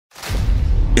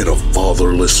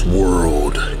fatherless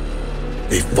world,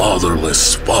 a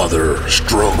fatherless father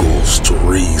struggles to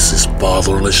raise his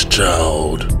fatherless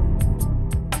child.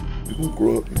 You gonna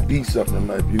grow up and be something in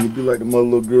life. You gonna be like the mother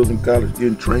little girls in college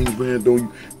getting train brand on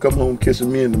you, come home kissing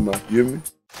me in the mouth, you hear me?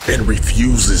 And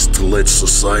refuses to let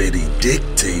society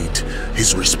dictate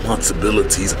his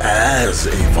responsibilities as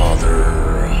a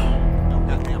father.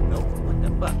 Goddamn no. What the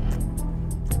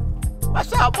fuck?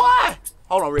 What's up, boy?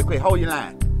 Hold on real quick, hold your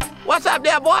line. What's up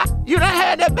there, boy? You done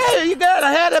had that baby, you girl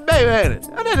done had that baby, ain't it?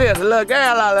 Oh, that is a little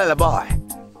girl out there, boy.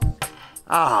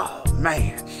 Oh,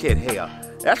 man, shit, hell.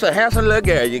 That's a handsome little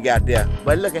girl you got there.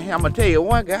 But look at him, I'm gonna tell you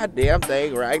one goddamn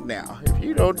thing right now. If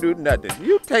you don't do nothing,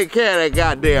 you take care of that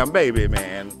goddamn baby,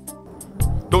 man.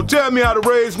 Don't tell me how to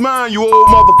raise mine, you old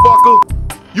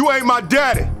motherfucker. You ain't my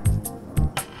daddy.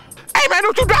 Hey, man,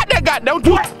 don't you drop that goddamn, don't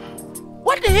you?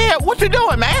 What the hell? What you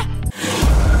doing, man?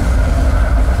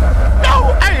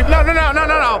 No, hey, no.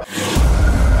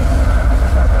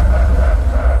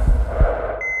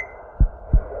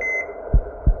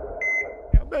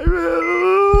 Baby,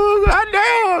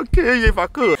 goddamn, I'll kill you if I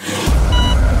could.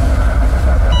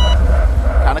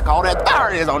 Trying to call that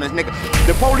authorities on this nigga.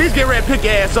 The police get ready to pick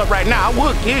your ass up right now. I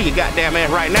would kill your goddamn ass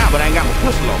right now, but I ain't got my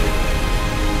pistol on me.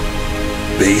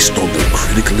 Based on the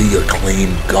critically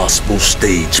acclaimed gospel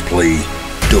stage play,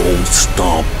 Don't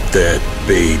Stomp That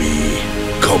Baby,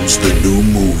 comes the new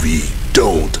movie,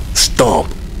 Don't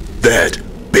Stomp That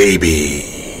Baby.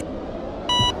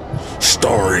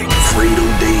 Starring Fredo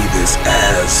Davis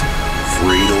as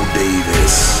Fredo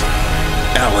Davis,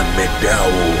 Alan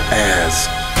McDowell as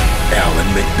Alan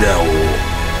McDowell.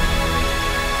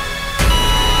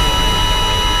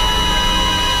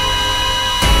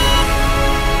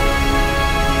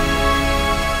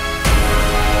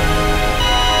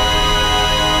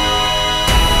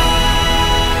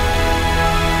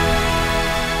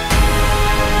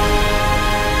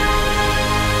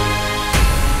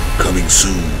 Coming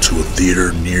soon to a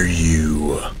theater near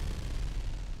you.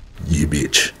 You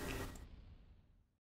bitch.